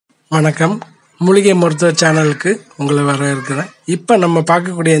வணக்கம். மூலிகை மருத்துவ சேனலுக்கு உங்களை வரவேற்கிறேன். இப்போ நம்ம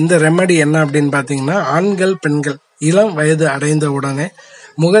பார்க்கக்கூடிய இந்த ரெமடி என்ன அப்படின்னு பார்த்தீங்கன்னா, ஆண்கள் பெண்கள் இளம் வயது அடைந்த உடனே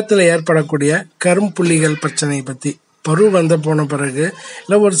முகத்தில் ஏற்படக்கூடிய கரும்புள்ளிகள் பிரச்சனை பற்றி, பரு வந்த போன பிறகு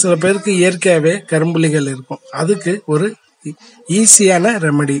இல்லை ஒரு சில பேருக்கு இயற்கையாகவே கரும்புள்ளிகள் இருக்கும். அதுக்கு ஒரு ஈஸியான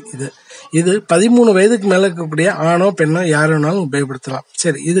ரெமடி இது 13 வயதுக்கு மேலே இருக்கக்கூடிய ஆணோ பெண்ணோ யார் வேணாலும் உபயோகப்படுத்தலாம்.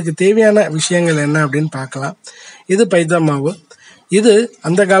 சரி, இதுக்கு தேவையான விஷயங்கள் என்ன அப்படின்னு பார்க்கலாம். இது பைத்தா மாவு. இது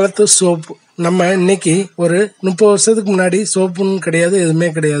அந்த காலத்து சோப்பு. நம்ம இன்னைக்கு ஒரு 30 வருஷத்துக்கு முன்னாடி சோப்புன்னு கிடையாது, எதுவுமே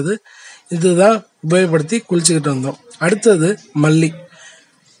கிடையாது. இதுதான் உபயோகப்படுத்தி குளிச்சுக்கிட்டு வந்தோம். அடுத்தது மல்லி.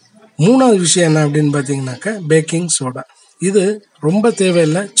 மூணாவது விஷயம் என்ன அப்படின்னு பார்த்தீங்கன்னாக்கா பேக்கிங் சோடா. இது ரொம்ப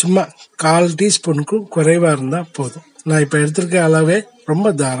தேவையில்லை, சும்மா 1/4 டீஸ்பூனுக்கும் குறைவாக இருந்தால் போதும். நான் இப்போ எடுத்திருக்க அளவே ரொம்ப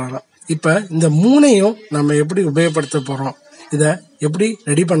தாராளம். இப்போ இந்த மூணையும் நம்ம எப்படி உபயோகப்படுத்த போகிறோம், இதை எப்படி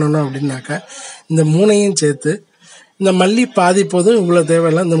ரெடி பண்ணணும் அப்படின்னாக்கா, இந்த மூணையும் சேர்த்து, இந்த மல்லி பாதி போதும், இவ்வளோ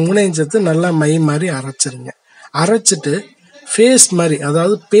தேவையில்லை, இந்த மூணையும் சேர்த்து நல்லா மை மாதிரி அரைச்சிருங்க. அரைச்சிட்டு ஃபேஸ் மாதிரி,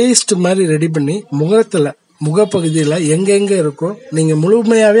 அதாவது பேஸ்ட் மாதிரி ரெடி பண்ணி முகப்பகுதியில் எங்கெங்கே இருக்கோ நீங்கள்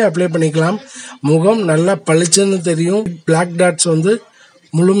முழுமையாகவே அப்ளை பண்ணிக்கலாம். முகம் நல்லா பளிச்சுன்னு தெரியும். பிளாக் டாட்ஸ்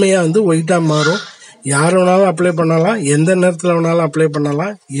முழுமையாக ஒயிட்டாக மாறும். யார் வேணாலும் அப்ளை பண்ணலாம், எந்த நேரத்தில் வேணாலும் அப்ளை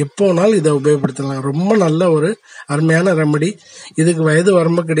பண்ணலாம், எப்போ வேணாலும் இதை உபயோகப்படுத்தலாம். ரொம்ப நல்ல ஒரு அருமையான ரெமடி. இதுக்கு வயது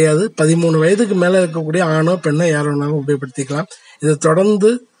வரம்பு கிடையாது. 13 வயதுக்கு மேலே இருக்கக்கூடிய ஆணோ பெண்ணோ யார் வேணாலும் உபயோகப்படுத்திக்கலாம். இதை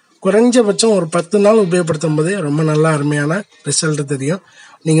தொடர்ந்து குறைஞ்சபட்சம் ஒரு 10 நாள் உபயோகப்படுத்தும் போதே ரொம்ப நல்ல அருமையான ரிசல்ட் தெரியும்.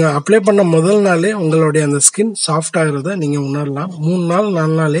 நீங்கள் அப்ளை பண்ண முதல் நாளே உங்களுடைய அந்த ஸ்கின் சாஃப்ட் ஆகிறத நீங்கள் உணரலாம். 3 நாள்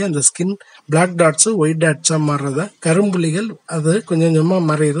 4 நாளே அந்த ஸ்கின் பிளாக் டாட்ஸு ஒயிட் டாட்ஸாக மாறுறத, கரும்புள்ளிகள் அது கொஞ்சம் கொஞ்சமாக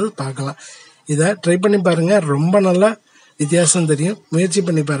மறைகிறது பார்க்கலாம். இதை ட்ரை பண்ணி பாருங்கள். ரொம்ப நல்லா வித்தியாசம் தெரியும். முயற்சி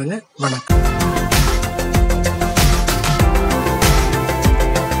பண்ணி பாருங்கள். வணக்கம்.